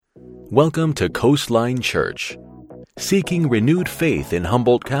Welcome to Coastline Church, seeking renewed faith in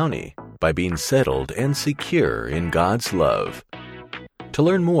Humboldt County by being settled and secure in God's love. To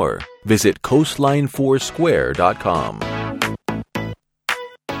learn more, visit coastlinefoursquare.com.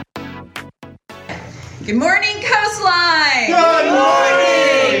 Good morning, Coastline! Good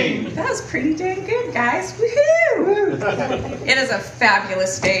morning! That was pretty dang good, guys. Woohoo! It is a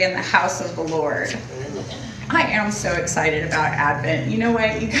fabulous day in the house of the Lord. I am so excited about Advent. You know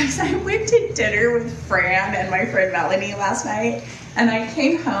what, you guys, I went to dinner with Fran and my friend Melanie last night, and I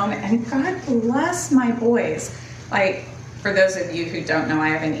came home, and God bless my boys. Like, for those of you who don't know, I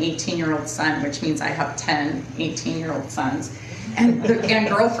have an 18-year-old son, which means I have 10 18-year-old sons and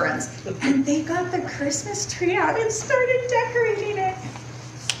girlfriends. And they got the Christmas tree out and started decorating it.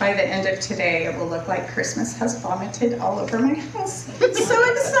 By the end of today, it will look like Christmas has vomited all over my house. I'm so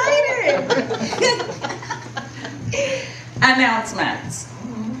excited! Announcements.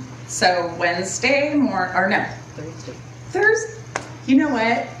 So Thursday. You know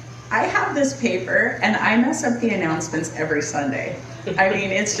what? I have this paper, and I mess up the announcements every Sunday. I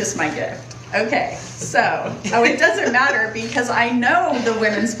mean, it's just my gift. Okay, so, it doesn't matter because I know the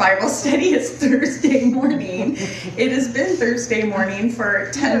women's Bible study is Thursday morning. It has been Thursday morning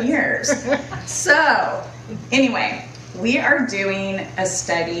for 10 years. So, anyway, we are doing a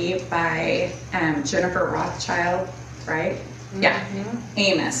study by Jennifer Rothschild, right? Yeah,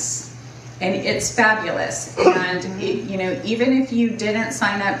 Amos. And it's fabulous. And, even if you didn't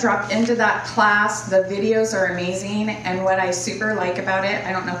sign up, drop into that class. The videos are amazing. And what I super like about it,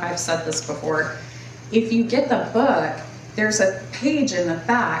 I don't know if I've said this before, if you get the book, there's a page in the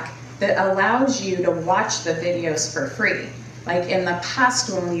back that allows you to watch the videos for free. Like in the past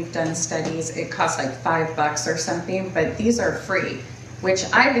when we've done studies, it costs like $5 or something, but these are free, which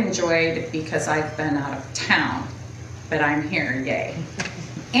I've enjoyed because I've been out of town, but I'm here, yay.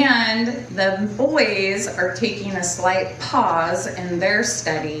 And the boys are taking a slight pause in their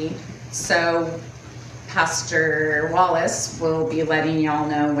study, so Pastor Wallace will be letting y'all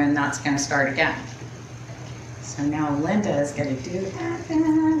know when that's going to start again. So now Linda is going to do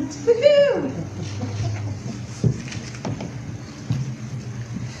Advent. Woohoo!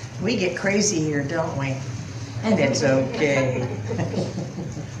 We get crazy here, don't we? And it's okay.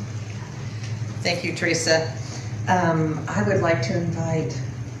 Thank you, Teresa. I would like to invite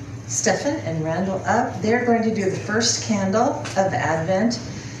Stefan and Randall up. They're going to do the first candle of Advent.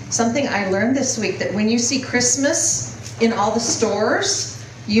 Something I learned this week, that when you see Christmas in all the stores,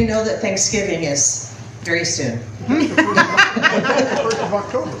 you know that Thanksgiving is very soon. The 1st of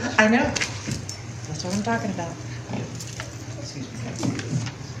October. I know. That's what I'm talking about. Excuse me.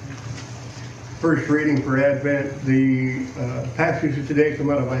 First reading for Advent, the passages today come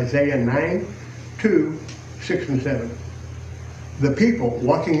out of Isaiah 9, 2, 6, and 7. The people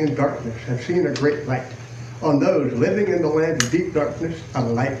walking in darkness have seen a great light. On those living in the land of deep darkness, a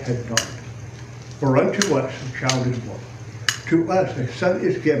light has dawned. For unto us a child is born. To us a son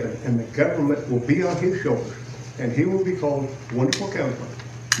is given, and the government will be on his shoulders. And he will be called Wonderful Counselor,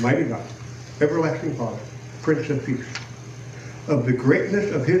 Mighty God, Everlasting Father, Prince of Peace. Of the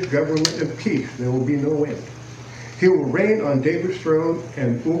greatness of his government and peace there will be no end. He will reign on David's throne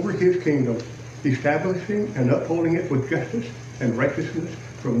and over his kingdom, establishing and upholding it with justice and righteousness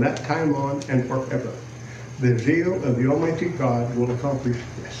from that time on and forever. The zeal of the Almighty God will accomplish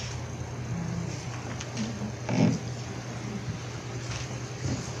this.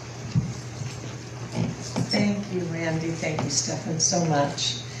 Thank you, Randy. Thank you, Stefan, so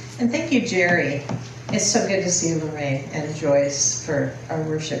much. And thank you, Jerry. It's so good to see Lorraine and Joyce for our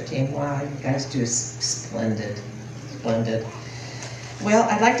worship team. Wow, you guys do splendid. Splendid. Well,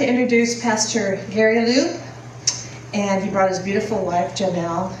 I'd like to introduce Pastor Gary Loop, and he brought his beautiful wife,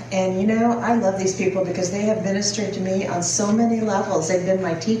 Janelle. And I love these people because they have ministered to me on so many levels. They've been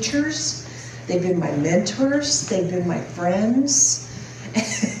my teachers, they've been my mentors, they've been my friends.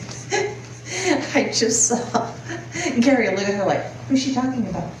 I just saw Gary Loop, and I'm like, who's she talking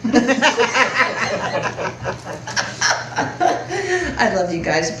about? I love you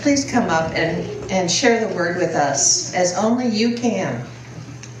guys. Please come up and share the word with us as only you can.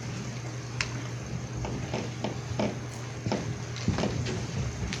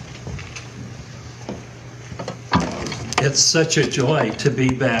 It's such a joy to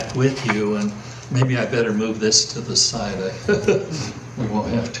be back with you, and maybe I better move this to the side. We won't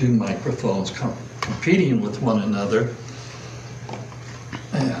have two microphones competing with one another.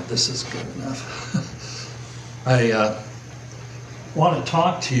 Yeah, this is good enough. I want to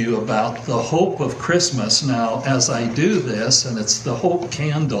talk to you about the hope of Christmas. Now, as I do this, and it's the hope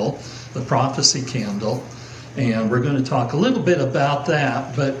candle, the prophecy candle, And we're going to talk a little bit about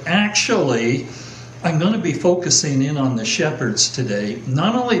that. But actually, I'm going to be focusing in on the shepherds today.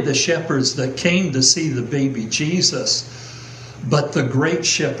 Not only the shepherds that came to see the baby Jesus, but the great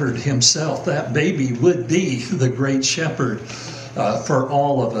shepherd himself. That baby would be the great shepherd for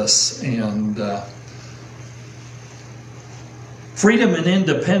all of us. And freedom and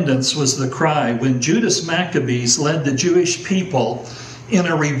independence was the cry when Judas Maccabees led the Jewish people in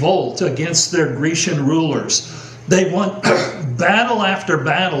a revolt against their Grecian rulers. They won battle after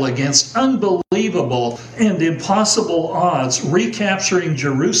battle against unbelievable and impossible odds, recapturing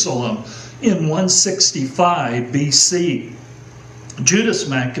Jerusalem in 165 BC. Judas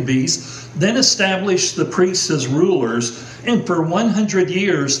Maccabees then established the priests as rulers, and for 100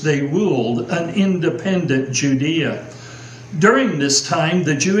 years they ruled an independent Judea. During this time,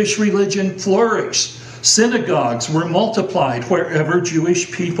 the Jewish religion flourished. Synagogues were multiplied wherever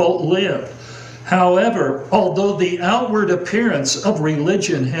Jewish people lived. However, although the outward appearance of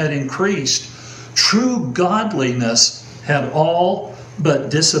religion had increased, true godliness had all but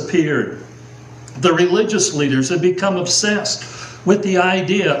disappeared. The religious leaders had become obsessed with the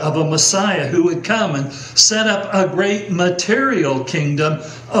idea of a Messiah who would come and set up a great material kingdom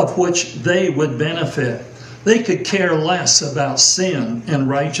of which they would benefit. They could care less about sin and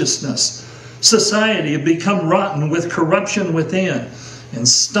righteousness. Society had become rotten with corruption within and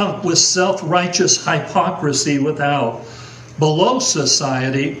stunk with self-righteous hypocrisy without. Below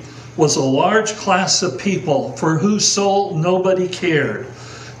society was a large class of people for whose soul nobody cared.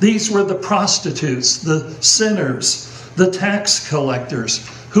 These were the prostitutes, the sinners, the tax collectors,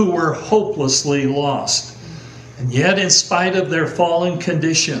 who were hopelessly lost. And yet, in spite of their fallen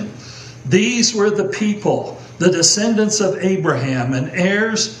condition, these were the people, the descendants of Abraham and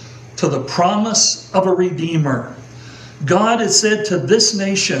heirs to the promise of a Redeemer. God had said to this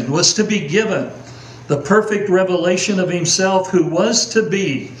nation was to be given the perfect revelation of himself, who was to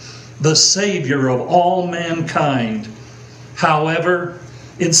be the Savior of all mankind. However,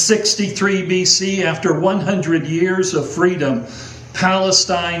 in 63 BC, after 100 years of freedom,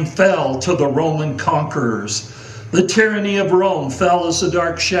 Palestine fell to the Roman conquerors. The tyranny of Rome fell as a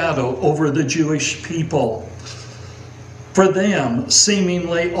dark shadow over the Jewish people. For them,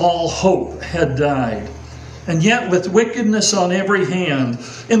 seemingly all hope had died. And yet, with wickedness on every hand,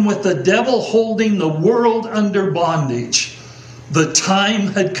 and with the devil holding the world under bondage, the time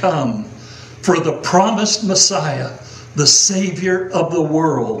had come for the promised Messiah, the Savior of the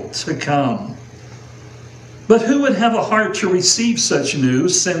world, to come. But who would have a heart to receive such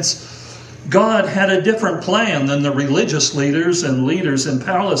news, since God had a different plan than the religious leaders and leaders in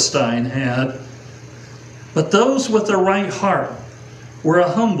Palestine had? But those with the right heart were a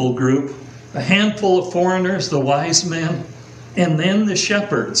humble group, a handful of foreigners, the wise men, and then the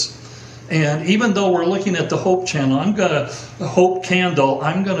shepherds. And even though we're looking at the Hope Channel, I'm going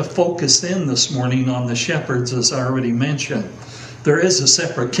to focus in this morning on the shepherds, as I already mentioned. There is a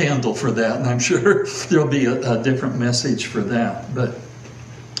separate candle for that, and I'm sure there'll be a different message for that. But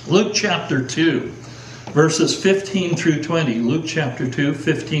Luke chapter 2, verses 15 through 20. Luke chapter 2,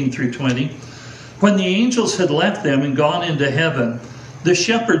 15 through 20. When the angels had left them and gone into heaven, the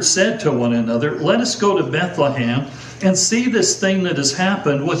shepherds said to one another, "Let us go to Bethlehem and see this thing that has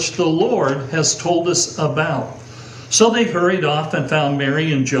happened, which the Lord has told us about." So they hurried off and found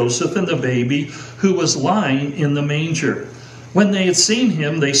Mary and Joseph and the baby, who was lying in the manger. When they had seen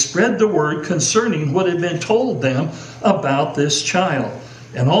him, they spread the word concerning what had been told them about this child.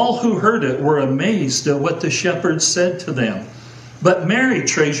 And all who heard it were amazed at what the shepherds said to them. But Mary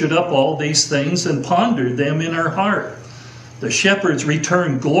treasured up all these things and pondered them in her heart. The shepherds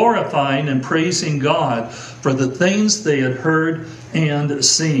returned, glorifying and praising God for the things they had heard and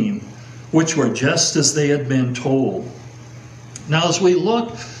seen, which were just as they had been told. Now, as we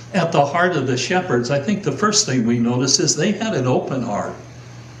look at the heart of the shepherds, I think the first thing we notice is they had an open heart.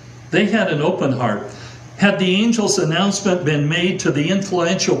 They had an open heart. Had the angel's announcement been made to the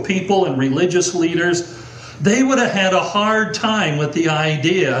influential people and religious leaders, they would have had a hard time with the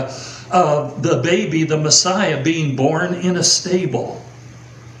idea of the baby, the Messiah, being born in a stable.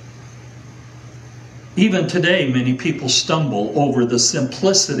 Even today, many people stumble over the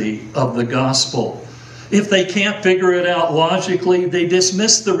simplicity of the gospel. If they can't figure it out logically, they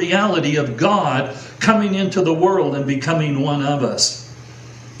dismiss the reality of God coming into the world and becoming one of us.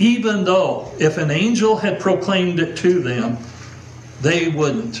 Even though, if an angel had proclaimed it to them, they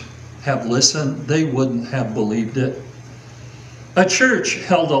wouldn't have listened, they wouldn't have believed it. A church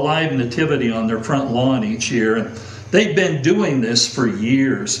held a live nativity on their front lawn each year, and they've been doing this for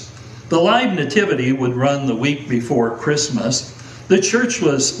years. The live nativity would run the week before Christmas. The church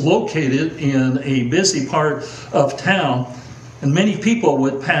was located in a busy part of town, and many people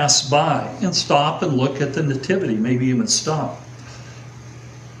would pass by and stop and look at the nativity, maybe even stop.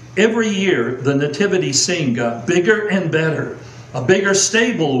 Every year, the nativity scene got bigger and better. A bigger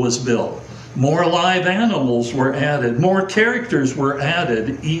stable was built. More live animals were added. More characters were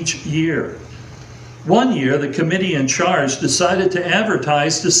added each year. One year, the committee in charge decided to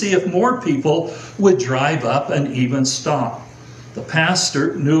advertise to see if more people would drive up and even stop. The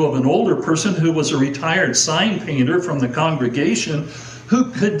pastor knew of an older person who was a retired sign painter from the congregation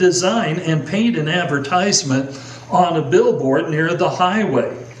who could design and paint an advertisement on a billboard near the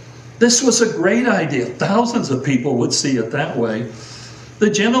highway. This was a great idea. Thousands of people would see it that way.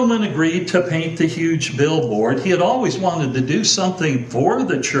 The gentleman agreed to paint the huge billboard. He had always wanted to do something for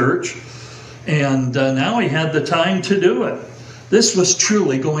the church, and now he had the time to do it. This was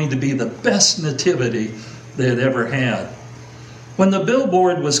truly going to be the best nativity they had ever had. When the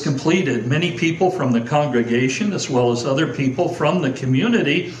billboard was completed, many people from the congregation, as well as other people from the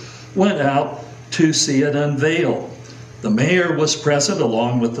community, went out to see it unveiled. The mayor was present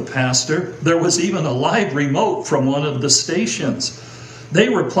along with the pastor. There was even a live remote from one of the stations. They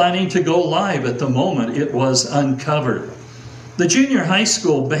were planning to go live at the moment it was uncovered. The junior high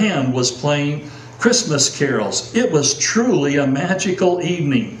school band was playing Christmas carols. It was truly a magical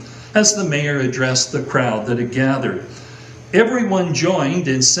evening as the mayor addressed the crowd that had gathered. Everyone joined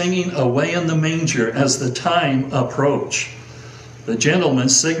in singing Away in the Manger as the time approached. The gentleman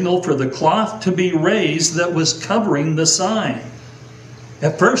signaled for the cloth to be raised that was covering the sign.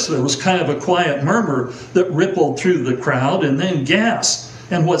 At first there was kind of a quiet murmur that rippled through the crowd, and then gasps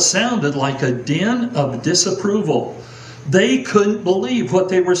and what sounded like a din of disapproval. They couldn't believe what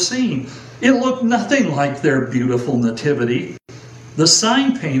they were seeing. It looked nothing like their beautiful nativity. The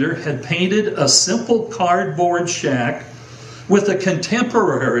sign painter had painted a simple cardboard shack with a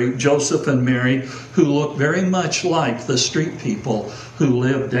contemporary Joseph and Mary who looked very much like the street people who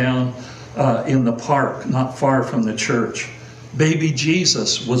lived down in the park not far from the church. Baby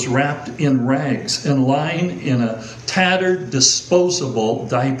Jesus was wrapped in rags and lying in a tattered, disposable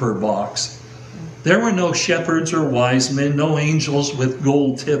diaper box. There were no shepherds or wise men, no angels with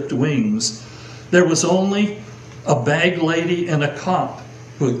gold-tipped wings. There was only a bag lady and a cop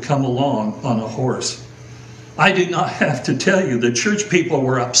who had come along on a horse. I do not have to tell you, the church people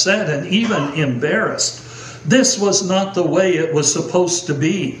were upset and even embarrassed. This was not the way it was supposed to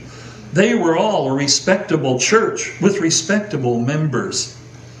be. They were all a respectable church with respectable members.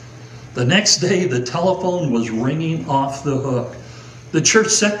 The next day, the telephone was ringing off the hook. The church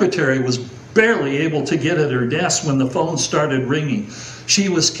secretary was barely able to get at her desk when the phone started ringing. She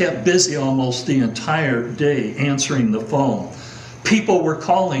was kept busy almost the entire day answering the phone. People were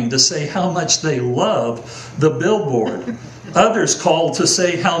calling to say how much they loved the billboard. Others called to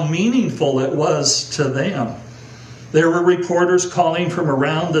say how meaningful it was to them. There were reporters calling from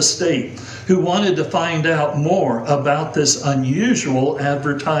around the state who wanted to find out more about this unusual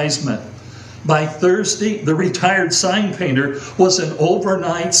advertisement. By Thursday, the retired sign painter was an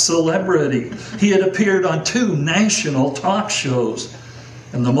overnight celebrity. He had appeared on 2 national talk shows.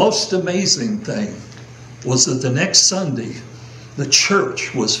 And the most amazing thing was that the next Sunday, the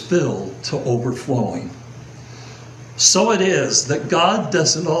church was filled to overflowing. So it is that God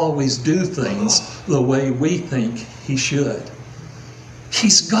doesn't always do things the way we think He should.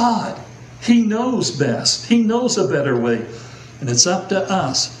 He's God. He knows best. He knows a better way. And it's up to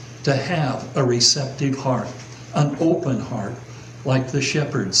us to have a receptive heart, an open heart, like the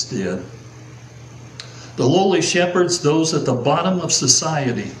shepherds did. The lowly shepherds, those at the bottom of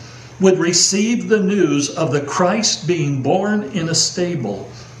society, would receive the news of the Christ being born in a stable,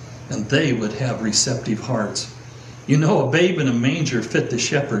 and they would have receptive hearts. You know, a babe in a manger fit the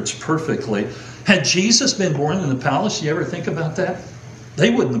shepherds perfectly. Had Jesus been born in the palace, do you ever think about that? They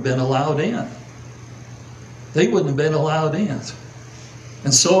wouldn't have been allowed in. They wouldn't have been allowed in.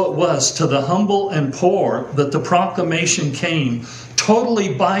 And so it was to the humble and poor that the proclamation came, totally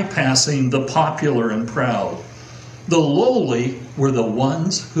bypassing the popular and proud. The lowly were the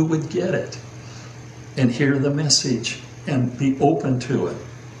ones who would get it and hear the message and be open to it.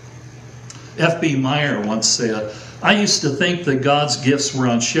 F.B. Meyer once said, "I used to think that God's gifts were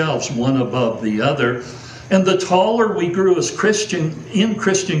on shelves, one above the other, and the taller we grew as Christian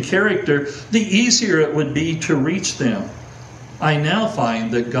character, the easier it would be to reach them. I now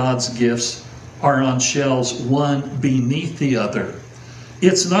find that God's gifts are on shelves, one beneath the other.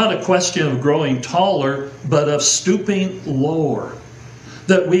 It's not a question of growing taller, but of stooping lower.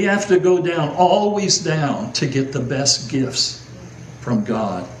 That we have to go down, always down, to get the best gifts from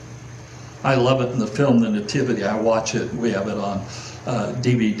God." I love it in the film, The Nativity. I watch it. We have it on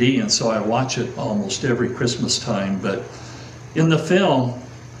DVD, and so I watch it almost every Christmas time. But in the film,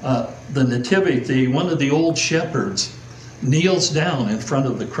 The Nativity, one of the old shepherds kneels down in front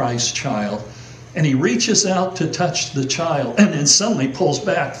of the Christ child, and he reaches out to touch the child, and then suddenly pulls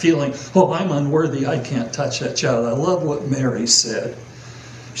back, feeling, oh, I'm unworthy, I can't touch that child. I love what Mary said.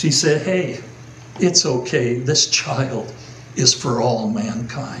 She said, hey, it's okay. This child is for all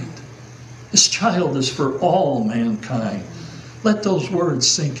mankind. This child is for all mankind. Let those words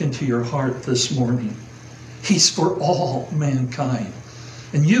sink into your heart this morning. He's for all mankind.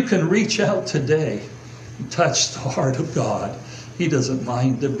 And you can reach out today and touch the heart of God. He doesn't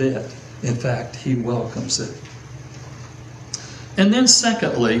mind a bit. In fact, he welcomes it. And then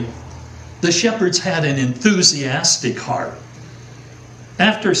secondly, the shepherds had an enthusiastic heart.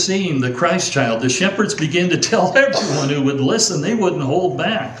 After seeing the Christ child, the shepherds began to tell everyone who would listen. They wouldn't hold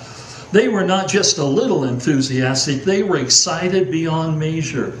back. They were not just a little enthusiastic. They were excited beyond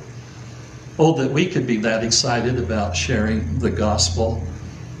measure. Oh, that we could be that excited about sharing the gospel.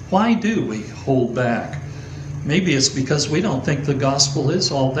 Why do we hold back? Maybe it's because we don't think the gospel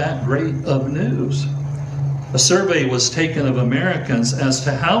is all that great of news. A survey was taken of Americans as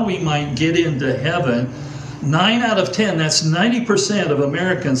to how we might get into heaven. 9 out of 10, that's 90% of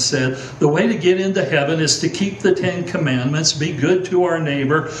Americans said the way to get into heaven is to keep the 10 commandments, be good to our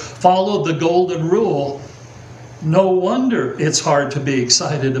neighbor, follow the golden rule. No wonder it's hard to be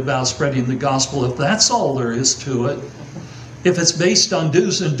excited about spreading the gospel if that's all there is to it. If it's based on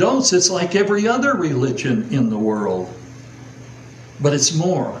do's and don'ts, it's like every other religion in the world. But it's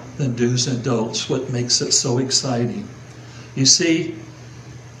more than do's and don'ts, what makes it so exciting. You see,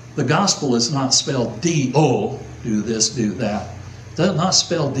 the gospel is not spelled D-O, do this, do that. It's not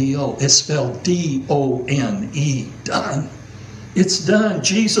spelled D-O, it's spelled D-O-N-E, done. It's done.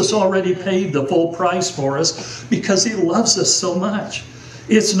 Jesus already paid the full price for us because he loves us so much.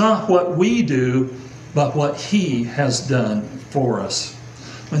 It's not what we do, but what he has done for us.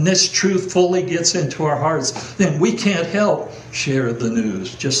 When this truth fully gets into our hearts, then we can't help share the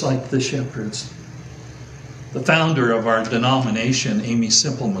news, just like the shepherds. The founder of our denomination, Amy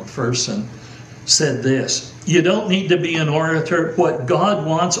Semple McPherson, said this: you don't need to be an orator. What God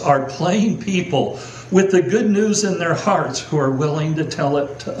wants are plain people with the good news in their hearts who are willing to tell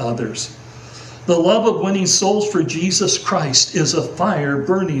it to others. The love of winning souls for Jesus Christ is a fire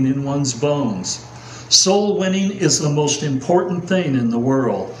burning in one's bones. Soul winning is the most important thing in the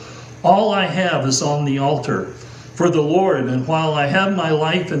world. All I have is on the altar for the Lord, and while I have my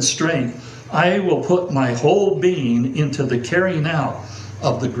life and strength, I will put my whole being into the carrying out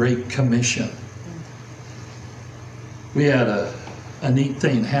of the Great Commission. We had a neat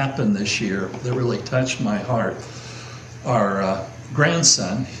thing happen this year that really touched my heart. Our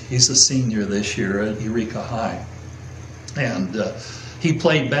grandson, he's a senior this year at Eureka High, and he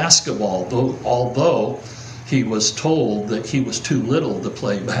played basketball, although he was told that he was too little to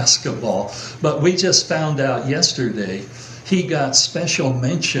play basketball. But we just found out yesterday he got special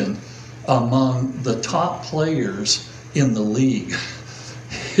mention among the top players in the league.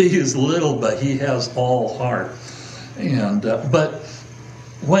 He is little, but he has all heart. And but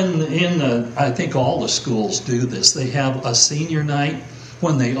when I think all the schools do this, they have a senior night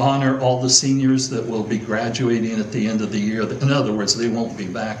when they honor all the seniors that will be graduating at the end of the year. In other words, they won't be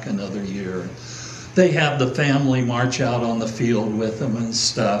back another year. They have the family march out on the field with them and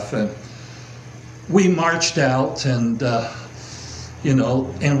stuff. And we marched out, and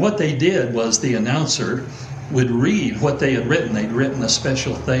and what they did was the announcer would read what they had written. They'd written a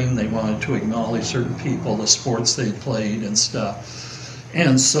special thing. They wanted to acknowledge certain people, the sports they played and stuff.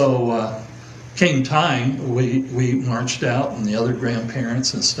 And so came time, we marched out, and the other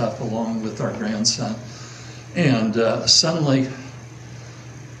grandparents and stuff along with our grandson. And suddenly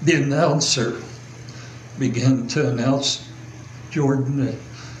the announcer began to announce Jordan.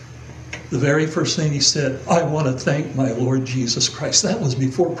 The very first thing he said, I want to thank my Lord Jesus Christ. That was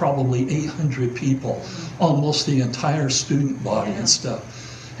before probably 800 people, almost the entire student body and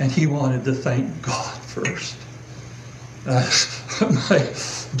stuff. And he wanted to thank God first. My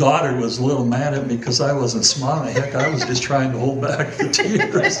daughter was a little mad at me because I wasn't smiling. Heck, I was just trying to hold back the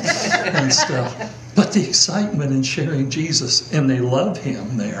tears and stuff. But the excitement in sharing Jesus, and they love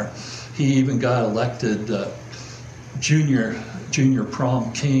him there. He even got elected junior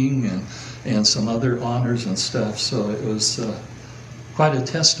prom king and some other honors and stuff. So it was quite a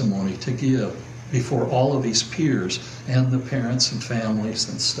testimony to give before all of his peers and the parents and families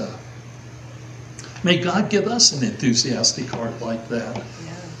and stuff. May God give us an enthusiastic heart like that.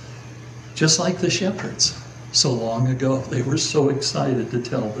 Yeah. Just like the shepherds so long ago. They were so excited to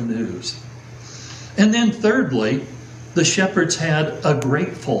tell the news. And then thirdly, the shepherds had a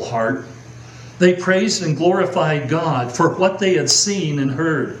grateful heart. They praised and glorified God for what they had seen and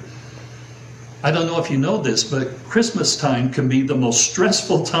heard. I don't know if you know this, but Christmas time can be the most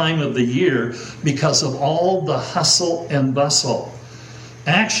stressful time of the year because of all the hustle and bustle.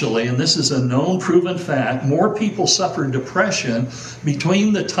 Actually, and this is a known, proven fact, more people suffer depression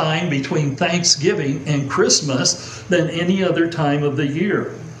between Thanksgiving and Christmas than any other time of the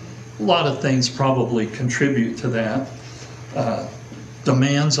year. A lot of things probably contribute to that.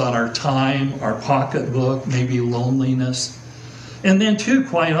 Demands on our time, our pocketbook, maybe loneliness. And then too,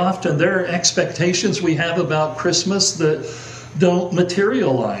 quite often, there are expectations we have about Christmas that don't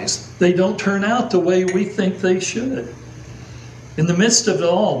materialize. They don't turn out the way we think they should. In the midst of it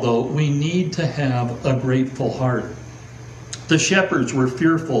all, though, we need to have a grateful heart. The shepherds were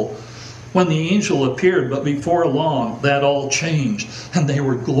fearful when the angel appeared, but before long, that all changed, and they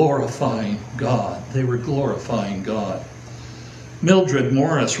were glorifying God. They were glorifying God. Mildred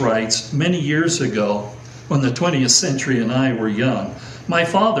Morris writes, many years ago, when the 20th century and I were young, my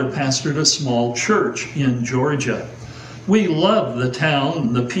father pastored a small church in Georgia. We loved the town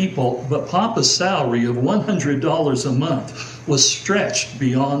and the people, but Papa's salary of $100 a month was stretched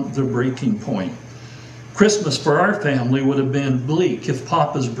beyond the breaking point. Christmas for our family would have been bleak if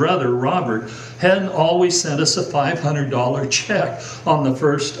Papa's brother, Robert, hadn't always sent us a $500 check on the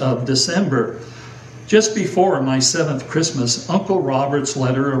 1st of December. Just before my 7th Christmas, Uncle Robert's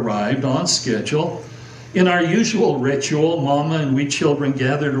letter arrived on schedule. In our usual ritual, Mama and we children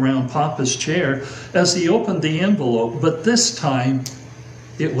gathered around Papa's chair as he opened the envelope, but this time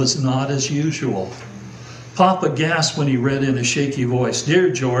it was not as usual. Papa gasped when he read in a shaky voice, "Dear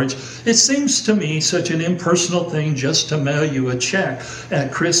George, it seems to me such an impersonal thing just to mail you a check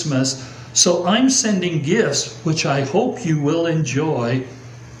at Christmas, so I'm sending gifts which I hope you will enjoy.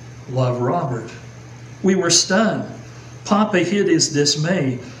 Love, Robert." We were stunned. Papa hid his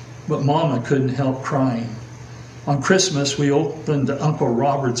dismay, but Mama couldn't help crying. On Christmas, we opened Uncle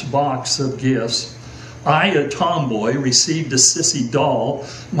Robert's box of gifts. I, a tomboy, received a sissy doll.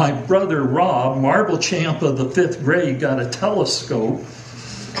 My brother Rob, marble champ of the 5th grade, got a telescope.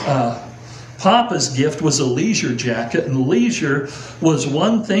 Papa's gift was a leisure jacket, and leisure was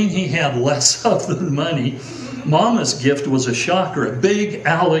one thing he had less of than money. Mama's gift was a shocker, a big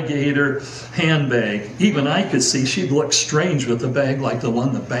alligator handbag. Even I could see she'd look strange with a bag like the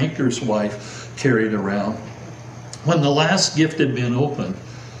one the banker's wife carried around. When the last gift had been opened,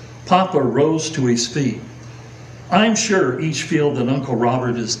 Papa rose to his feet. "I'm sure each feel that Uncle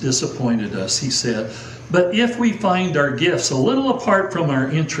Robert has disappointed us," he said, "but if we find our gifts a little apart from our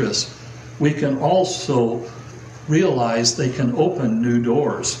interests, we can also realize they can open new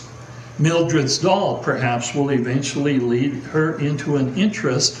doors. Mildred's doll perhaps will eventually lead her into an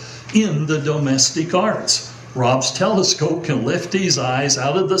interest in the domestic arts. Rob's telescope can lift his eyes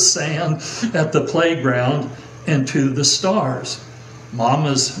out of the sand at the playground and to the stars.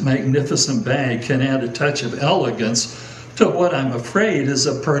 Mama's magnificent bag can add a touch of elegance to what I'm afraid is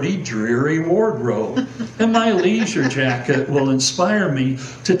a pretty dreary wardrobe. And my leisure jacket will inspire me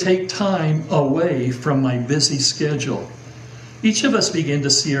to take time away from my busy schedule." Each of us began to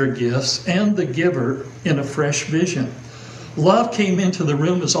see our gifts and the giver in a fresh vision. Love came into the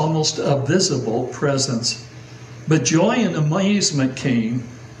room as almost a visible presence. But joy and amazement came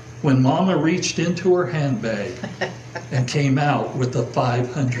when Mama reached into her handbag and came out with a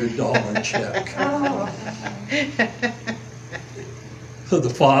 $500 check. So the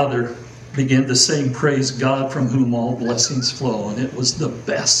father began to sing, "Praise God from whom all blessings flow," and it was the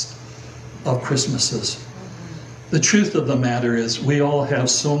best of Christmases. The truth of the matter is we all have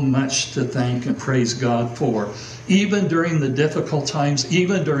so much to thank and praise God for, even during the difficult times,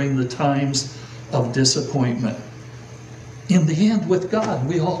 even during the times of disappointment. In the end, with God,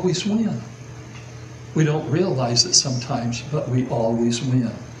 we always win. We don't realize it sometimes, but we always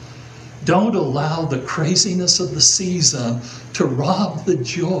win. Don't allow the craziness of the season to rob the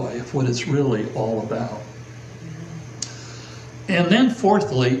joy of what it's really all about. And then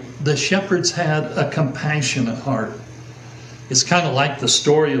fourthly, the shepherds had a compassionate heart. It's kind of like the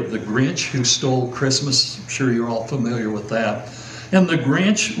story of the Grinch who stole Christmas. I'm sure you're all familiar with that. And the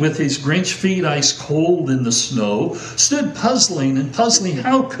Grinch, with his Grinch feet ice cold in the snow, stood puzzling,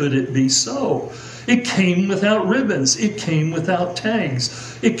 how could it be so? It came without ribbons. It came without tags.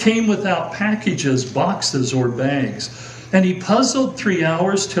 It came without packages, boxes, or bags. And he puzzled 3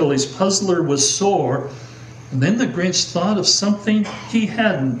 hours till his puzzler was sore. And then the Grinch thought of something he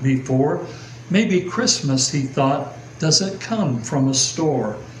hadn't before. Maybe Christmas, he thought, doesn't come from a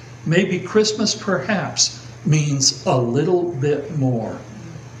store. Maybe Christmas perhaps means a little bit more.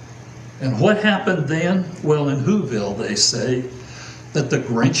 And what happened then? Well, in Whoville, they say that the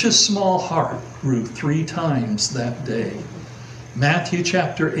Grinch's small heart grew 3 times that day. Matthew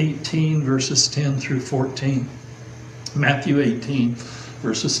chapter 18, verses 10 through 14. Matthew 18,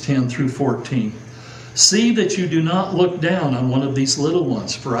 verses 10 through 14. See that you do not look down on one of these little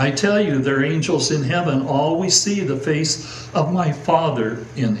ones, for I tell you, their angels in heaven always see the face of my Father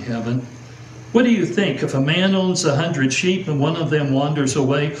in heaven. What do you think? If a man owns 100 sheep and one of them wanders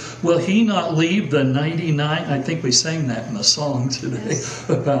away, will he not leave the 99? I think we sang that in the song today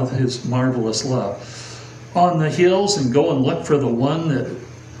about his marvelous love. On the hills and go and look for the one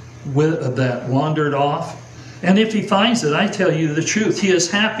that wandered off. And if he finds it, I tell you the truth, he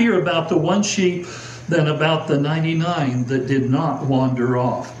is happier about the one sheep than about the 99 that did not wander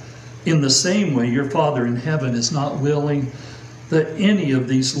off. In the same way, your Father in heaven is not willing that any of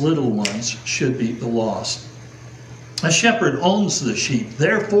these little ones should be lost. A shepherd owns the sheep,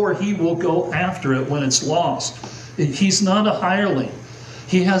 therefore he will go after it when it's lost. He's not a hireling.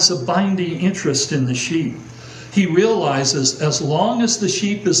 He has a binding interest in the sheep. He realizes as long as the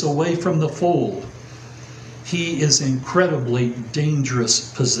sheep is away from the fold, he is in incredibly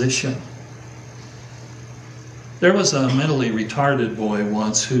dangerous position. There was a mentally retarded boy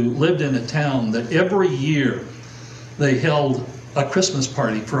once who lived in a town that every year they held a Christmas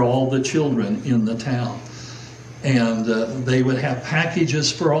party for all the children in the town. And they would have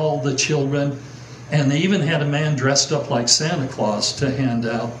packages for all the children. And they even had a man dressed up like Santa Claus to hand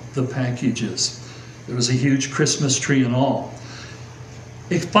out the packages. There was a huge Christmas tree and all.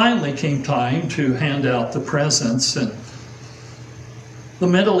 It finally came time to hand out the presents, and the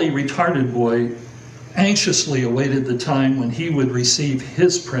mentally retarded boy anxiously awaited the time when he would receive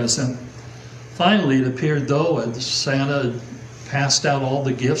his present. Finally, it appeared, though, as Santa had passed out all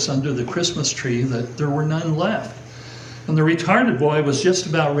the gifts under the Christmas tree, that there were none left. And the retarded boy was just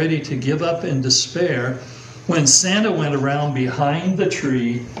about ready to give up in despair when Santa went around behind the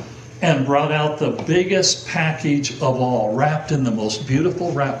tree and brought out the biggest package of all, wrapped in the most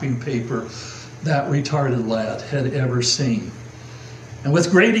beautiful wrapping paper that retarded lad had ever seen. And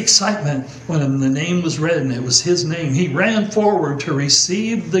with great excitement, when the name was read and it was his name, he ran forward to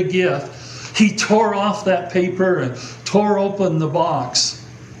receive the gift. He tore off that paper and tore open the box.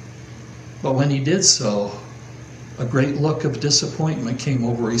 But when he did so, a great look of disappointment came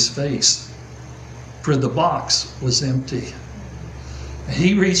over his face, for the box was empty.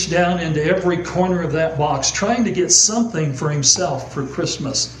 He reached down into every corner of that box, trying to get something for himself for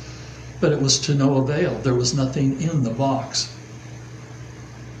Christmas. But it was to no avail. There was nothing in the box.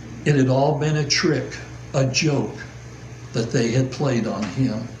 It had all been a trick, a joke that they had played on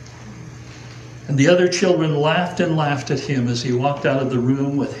him. And the other children laughed and laughed at him as he walked out of the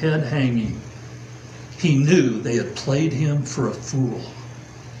room with head hanging. He knew they had played him for a fool.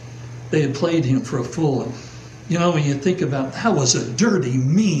 They had played him for a fool. You know, when you think about it, that was a dirty,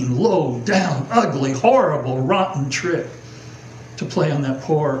 mean, low down, ugly, horrible, rotten trick to play on that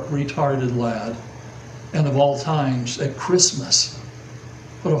poor, retarded lad. And of all times, at Christmas.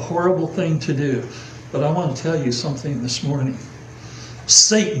 What a horrible thing to do. But I want to tell you something this morning.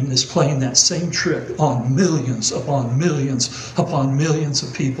 Satan is playing that same trick on millions upon millions upon millions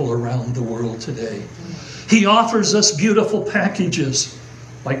of people around the world today. He offers us beautiful packages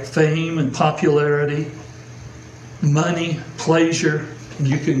like fame and popularity, money, pleasure, and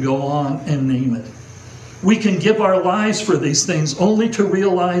you can go on and name it. We can give our lives for these things only to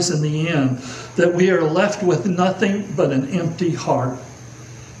realize in the end that we are left with nothing but an empty heart.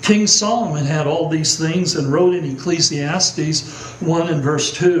 King Solomon had all these things and wrote in Ecclesiastes 1 and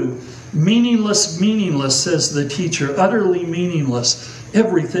verse 2, meaningless, meaningless, says the teacher, utterly meaningless.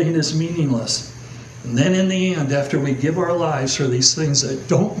 Everything is meaningless. And then in the end, after we give our lives for these things that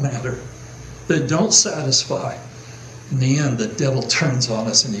don't matter, that don't satisfy, in the end, the devil turns on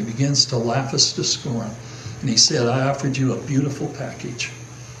us and he begins to laugh us to scorn. And he said, I offered you a beautiful package,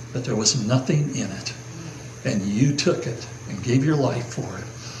 but there was nothing in it. And you took it and gave your life for it.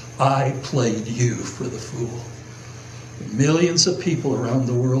 I played you for the fool. Millions of people around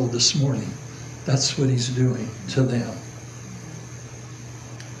the world this morning, that's what he's doing to them.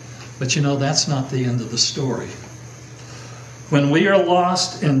 But you know, that's not the end of the story. When we are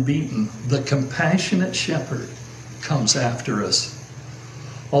lost and beaten, the compassionate shepherd comes after us.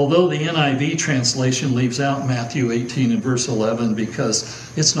 Although the NIV translation leaves out Matthew 18 and verse 11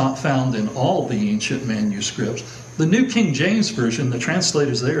 because it's not found in all the ancient manuscripts, the New King James Version, the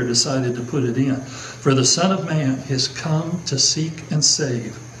translators there decided to put it in. For the Son of Man has come to seek and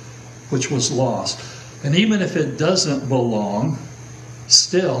save, which was lost. And even if it doesn't belong,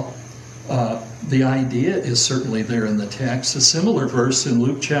 still, The idea is certainly there in the text. A similar verse in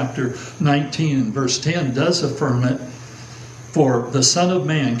Luke chapter 19 and verse 10 does affirm it. For the Son of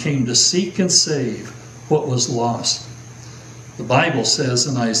Man came to seek and save what was lost. The Bible says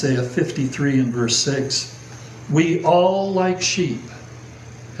in Isaiah 53 and verse 6, we all like sheep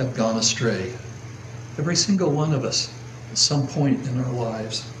have gone astray. Every single one of us at some point in our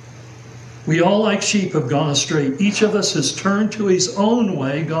lives. We all like sheep have gone astray. Each of us has turned to his own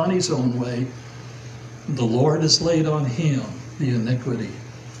way, gone his own way. The Lord has laid on him the iniquity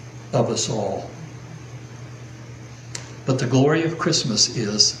of us all. But the glory of Christmas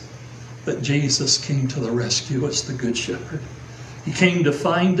is that Jesus came to the rescue as the Good Shepherd. He came to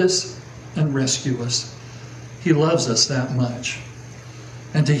find us and rescue us. He loves us that much.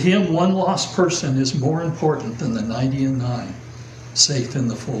 And to him, one lost person is more important than the 99 safe in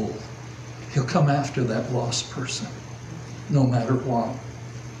the fold. He'll come after that lost person, no matter what.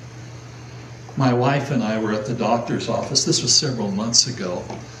 My wife and I were at the doctor's office. This was several months ago.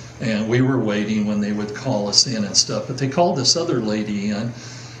 And we were waiting when they would call us in and stuff. But they called this other lady in.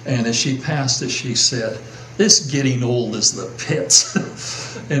 And as she passed us, she said, this getting old is the pits.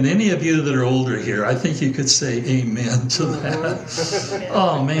 And any of you that are older here, I think you could say amen to that.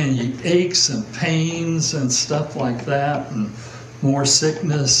 Oh man, you aches and pains and stuff like that. And more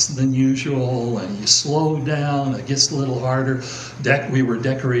sickness than usual, and you slow down. It gets a little harder. We were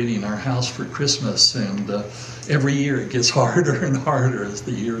decorating our house for Christmas, and every year it gets harder and harder as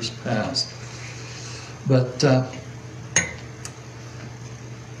the years pass. But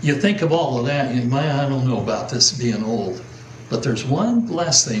you think of all of that, and I don't know about this being old, but there's one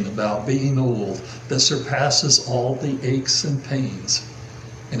blessing about being old that surpasses all the aches and pains,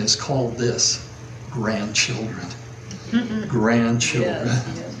 and it's called this: grandchildren. Grandchildren.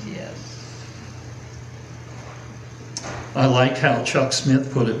 Yes. I like how Chuck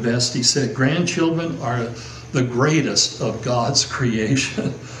Smith put it best. He said, grandchildren are the greatest of God's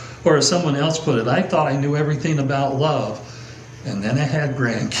creation. Or as someone else put it, I thought I knew everything about love, and then I had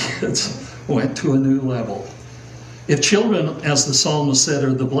grandkids. Went to a new level. If children, as the psalmist said,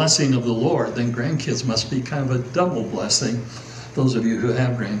 are the blessing of the Lord, then grandkids must be kind of a double blessing. Those of you who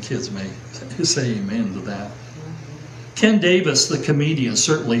have grandkids may say amen to that. Ken Davis, the comedian,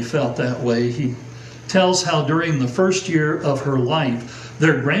 certainly felt that way. He tells how during the first year of her life,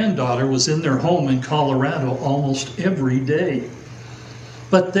 their granddaughter was in their home in Colorado almost every day.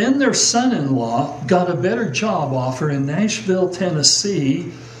 But then their son-in-law got a better job offer in Nashville,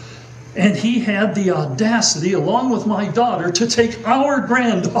 Tennessee, and he had the audacity, along with my daughter, to take our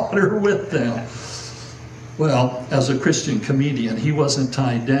granddaughter with them. Well, as a Christian comedian, he wasn't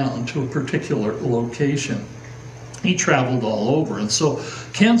tied down to a particular location. He traveled all over, and so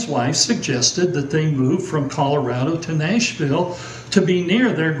Ken's wife suggested that they move from Colorado to Nashville to be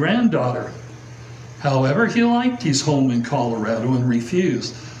near their granddaughter. However, he liked his home in Colorado and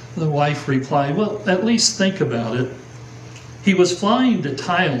refused. The wife replied, well, at least think about it. He was flying to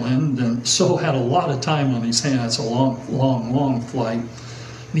Thailand and so had a lot of time on his hands, a long flight.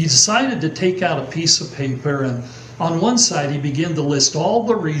 And he decided to take out a piece of paper, and on one side he began to list all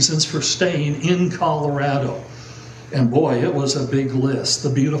the reasons for staying in Colorado. And boy, it was a big list. The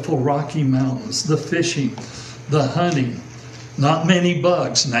beautiful Rocky Mountains, the fishing, the hunting, not many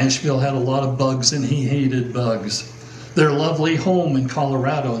bugs. Nashville had a lot of bugs and he hated bugs. Their lovely home in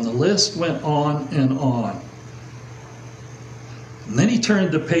Colorado, and the list went on and on. And then he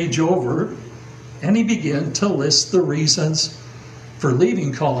turned the page over and he began to list the reasons for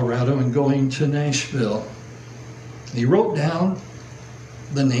leaving Colorado and going to Nashville. He wrote down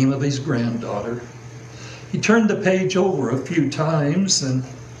the name of his granddaughter. He turned the page over a few times, and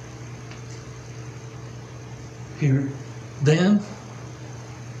then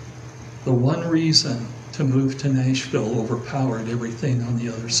the one reason to move to Nashville overpowered everything on the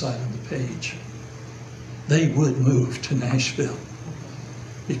other side of the page. They would move to Nashville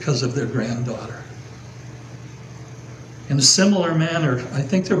because of their granddaughter. In a similar manner, I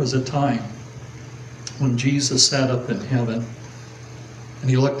think there was a time when Jesus sat up in heaven and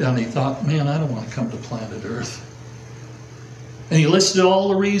he looked down and he thought, man, I don't want to come to planet Earth. And he listed all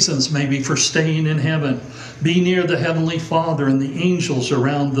the reasons maybe for staying in heaven. Be near the Heavenly Father and the angels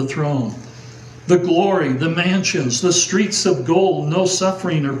around the throne. The glory, the mansions, the streets of gold, no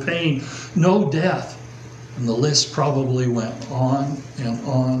suffering or pain, no death. And the list probably went on and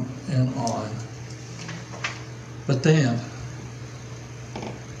on and on. But then,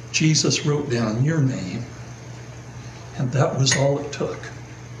 Jesus wrote down your name, and that was all it took.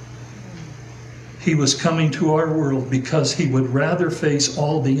 He was coming to our world because he would rather face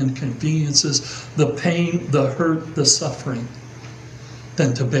all the inconveniences, the pain, the hurt, the suffering,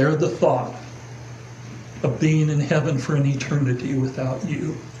 than to bear the thought of being in heaven for an eternity without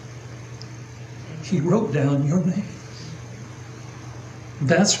you. He wrote down your name.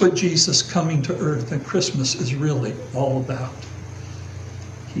 That's what Jesus coming to earth and Christmas is really all about.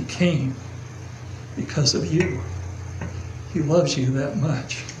 He came because of you. He loves you that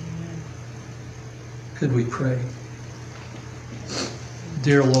much. Could we pray?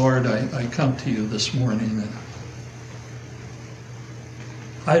 Dear Lord, I come to you this morning, and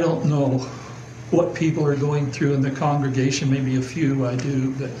I don't know what people are going through in the congregation. Maybe a few I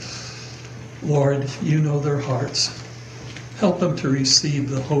do, but Lord, you know their hearts. Help them to receive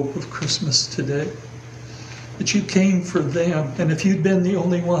the hope of Christmas today. That you came for them, and if you'd been the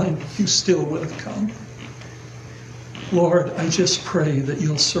only one, you still would have come. Lord, I just pray that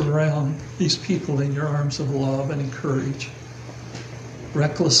you'll surround these people in your arms of love and courage.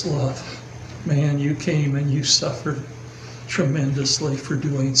 Reckless love. Man, you came and you suffered tremendously for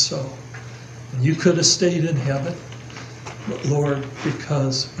doing so. And you could have stayed in heaven, but Lord,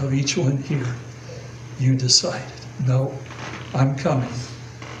 because of each one here, you decided, no, I'm coming,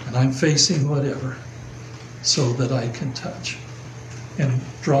 and I'm facing whatever, so that I can touch and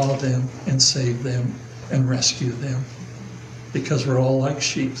draw them and save them and rescue them, because we're all like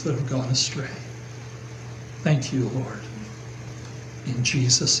sheep that have gone astray. Thank you, Lord. In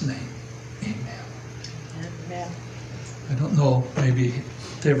Jesus' name, amen. Amen. I don't know, maybe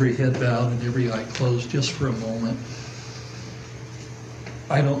with every head bowed and every eye closed just for a moment.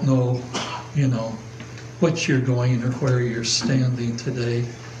 I don't know, what you're going or where you're standing today.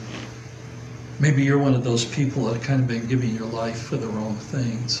 Maybe you're one of those people that have kind of been giving your life for the wrong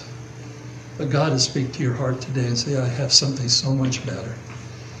things. But God will speak to your heart today and say, I have something so much better.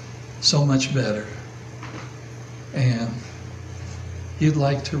 So much better. And you'd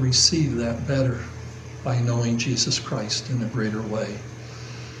like to receive that better by knowing Jesus Christ in a greater way.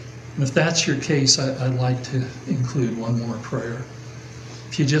 And if that's your case, I'd like to include one more prayer.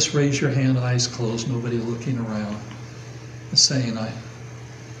 If you just raise your hand, eyes closed, nobody looking around, and saying, I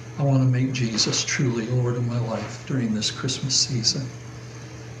want to make Jesus truly Lord of my life during this Christmas season,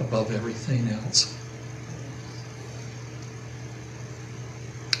 above everything else.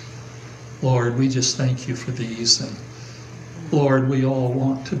 Lord, we just thank you for these. And Lord, we all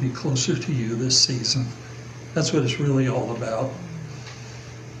want to be closer to you this season. That's what it's really all about.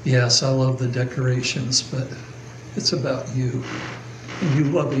 Yes, I love the decorations, but it's about you. And you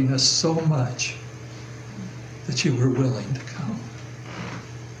loving us so much that you were willing to come.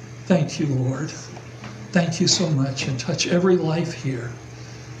 Thank you, Lord. Thank you so much, and touch every life here.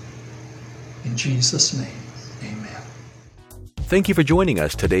 In Jesus' name, amen. Thank you for joining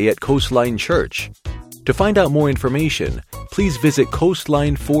us today at Coastline Church. To find out more information, please visit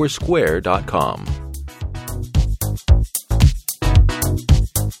coastlinefoursquare.com.